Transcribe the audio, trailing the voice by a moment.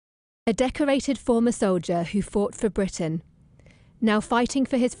A decorated former soldier who fought for Britain, now fighting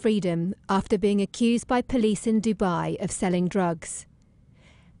for his freedom after being accused by police in Dubai of selling drugs.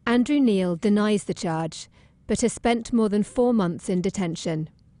 Andrew Neal denies the charge, but has spent more than 4 months in detention.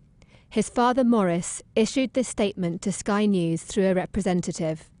 His father, Maurice, issued this statement to Sky News through a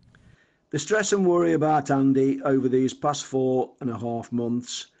representative. The stress and worry about Andy over these past 4.5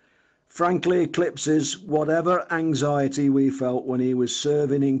 months frankly eclipses whatever anxiety we felt when he was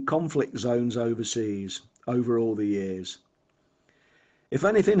serving in conflict zones overseas over all the years. If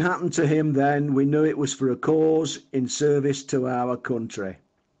anything happened to him then, we knew it was for a cause in service to our country.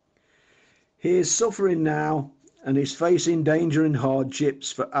 He is suffering now and is facing danger and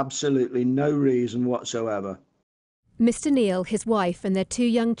hardships for absolutely no reason whatsoever. Mr. Neal, his wife and their 2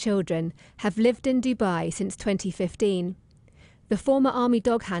 young children have lived in Dubai since 2015. The former army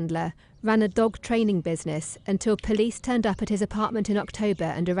dog handler ran a dog training business until police turned up at his apartment in October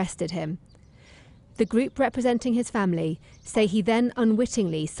and arrested him. The group representing his family say he then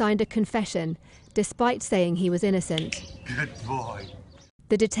unwittingly signed a confession despite saying he was innocent. Good boy.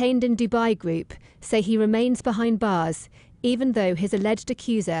 The detained in Dubai group say he remains behind bars, even though his alleged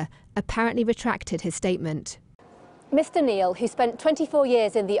accuser apparently retracted his statement. Mr. Neal, who spent 24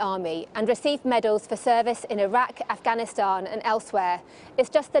 years in the army and received medals for service in Iraq, Afghanistan and elsewhere, is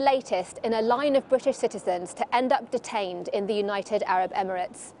just the latest in a line of British citizens to end up detained in the United Arab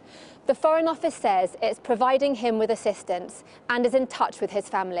Emirates. The Foreign Office says it's providing him with assistance and is in touch with his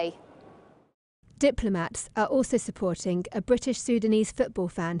family. Diplomats are also supporting a British Sudanese football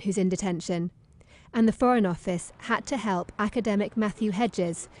fan who's in detention. And the Foreign Office had to help academic Matthew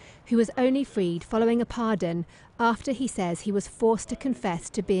Hedges, who was only freed following a pardon after he says he was forced to confess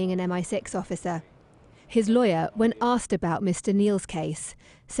to being an MI6 officer. His lawyer, when asked about Mr. Neal's case,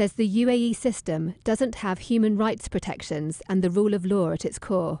 says the UAE system doesn't have human rights protections and the rule of law at its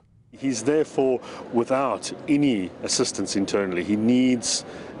core. He's therefore without any assistance internally. He needs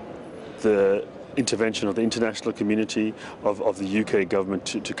the intervention of the international community, of the UK government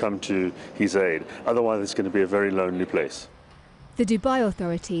to come to his aid. Otherwise it's going to be a very lonely place. The Dubai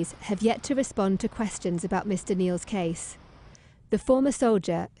authorities have yet to respond to questions about Mr. Neal's case. The former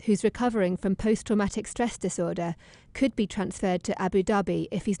soldier, who's recovering from post-traumatic stress disorder, could be transferred to Abu Dhabi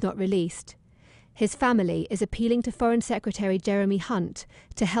if he's not released. His family is appealing to Foreign Secretary Jeremy Hunt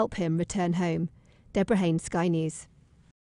to help him return home. Deborah Haynes, Sky News.